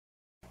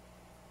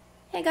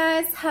Hey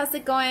guys, how's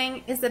it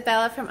going?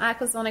 Isabella from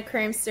AquaZone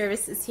Aquarium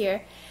Services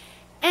here.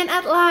 And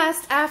at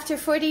last, after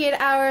 48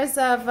 hours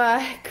of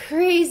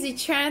crazy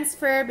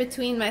transfer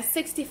between my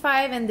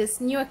 65 and this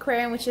new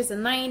aquarium, which is a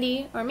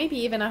 90 or maybe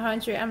even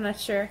 100, I'm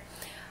not sure.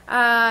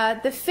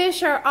 The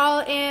fish are all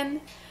in.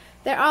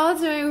 They're all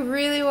doing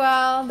really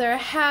well. They're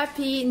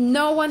happy.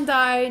 No one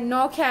died,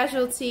 no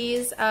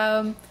casualties.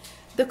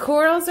 The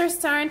corals are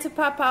starting to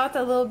pop out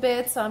a little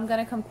bit, so I'm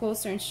gonna come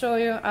closer and show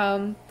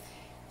you.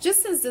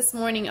 Just since this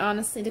morning,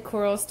 honestly, the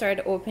corals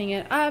started opening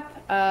it up.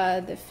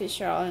 The fish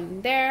are all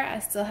in there. I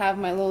still have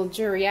my little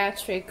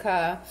geriatric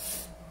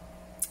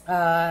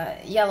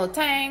yellow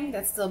tang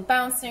that's still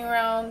bouncing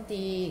around.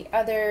 The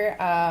other,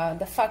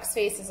 the fox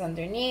face is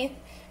underneath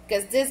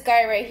because this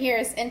guy right here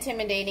is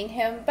intimidating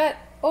him. But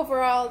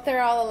overall,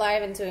 they're all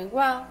alive and doing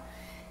well.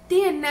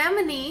 The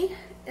anemone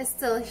is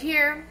still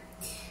here.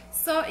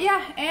 So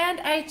yeah, and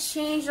I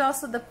changed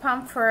also the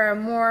pump for a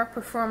more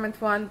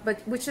performant one, but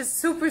which is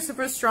super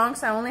strong,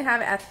 so I only have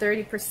it at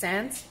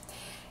 30%.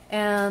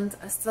 And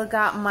I still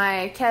got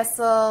my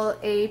Kessel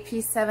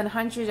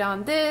AP700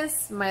 on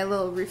this, my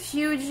little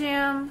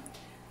refugium.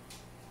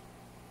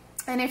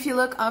 And if you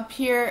look up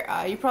here,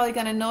 you're probably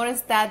gonna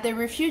notice that the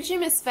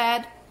refugium is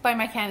fed by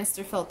my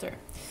canister filter.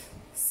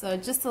 So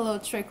just a little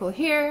trickle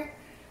here.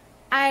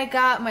 I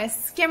got my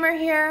skimmer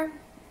here,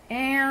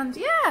 and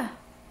yeah.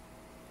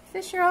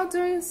 Fish are all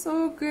doing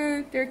so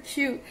good. They're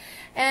cute.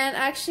 And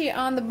actually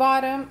on the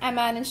bottom I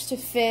managed to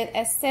fit a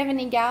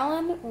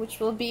 70-gallon,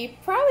 which will be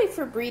probably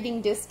for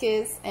breeding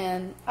discus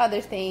and other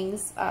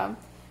things.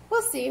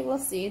 We'll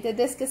see. The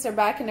discus are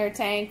back in their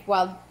tank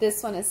while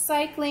this one is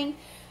cycling.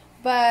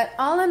 But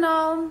all in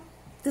all,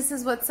 this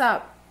is what's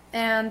up.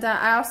 And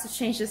I also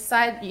changed the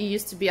side. You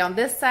used to be on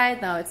this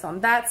side, now it's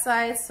on that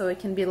side, so it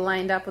can be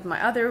lined up with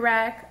my other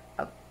rack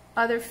of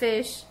other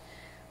fish.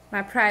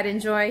 My pride and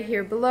joy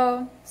here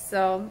below,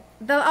 so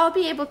they'll all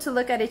be able to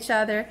look at each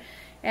other.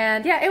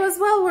 And yeah, it was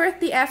well worth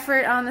the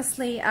effort,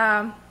 honestly.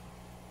 I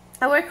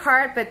work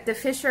hard, but the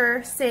fish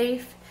are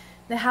safe.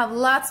 They have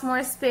lots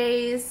more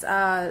space.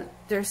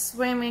 They're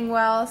swimming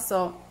well,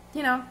 so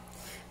you know,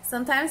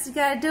 sometimes you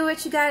gotta do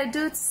what you gotta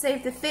do to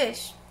save the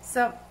fish.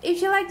 So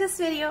if you like this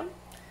video,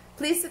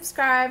 please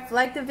subscribe,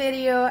 like the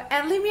video,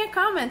 and leave me a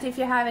comment if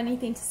you have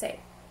anything to say.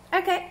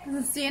 Okay,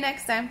 see you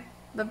next time.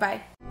 Bye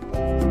bye.